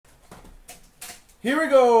Here we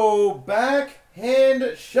go.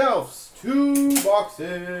 Backhand shelves. 2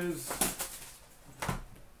 boxes.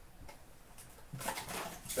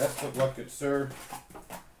 Best of luck, good sir.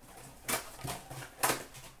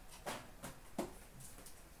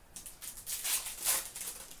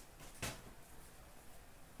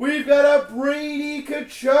 We've got a Brady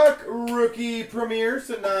Tkachuk rookie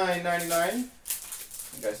premieres at $9.99.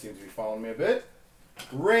 You guys seem to be following me a bit.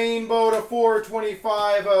 Rainbow to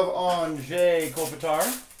 425 of Anze Kopitar.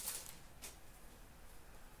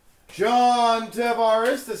 John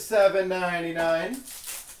Tavares to $7.99.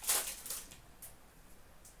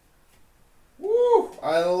 Woo!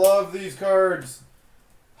 I love these cards.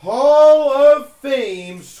 Hall of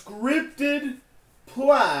Fame scripted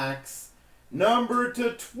plaques. Number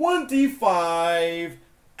to 25,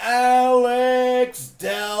 Alex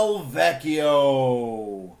Delvecchio.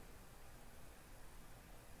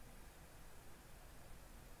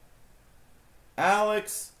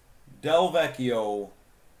 Alex Delvecchio.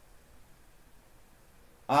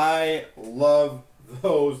 I love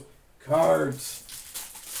those cards.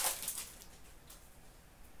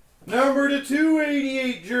 Number to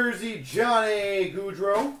 288 jersey, Johnny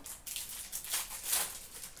Gaudreau.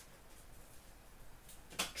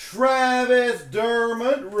 Travis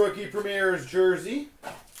Dermott, rookie premieres jersey.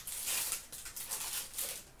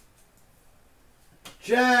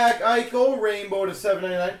 Jack Eichel, rainbow to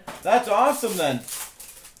 $7.99. That's awesome then.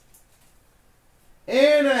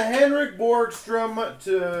 And a Henrik Borgstrom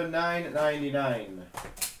to $9.99.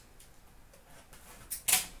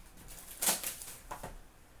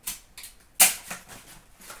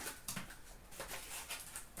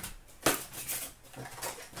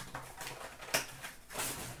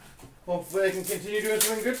 Hopefully I can continue doing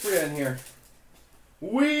something good for you in here.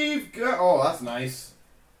 We've got, oh, that's nice.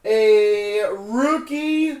 A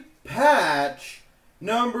rookie patch,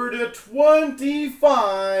 number to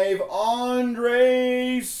 25,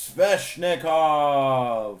 Andrei Svechnikov.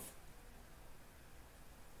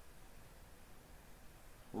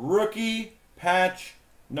 Rookie patch,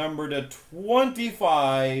 number to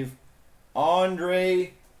 25,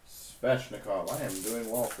 Andrei Svechnikov. I am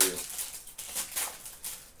doing well for you.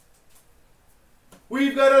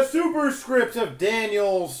 We've got a superscript of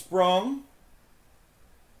Daniel Sprung.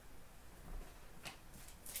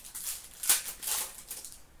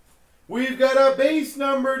 We've got a base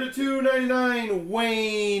number to 299,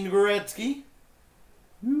 Wayne Gretzky.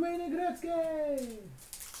 Wayne Gretzky.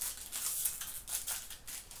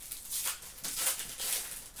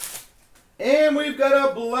 And we've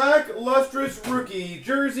got a black lustrous rookie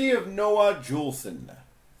jersey of Noah Juleson.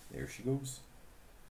 There she goes.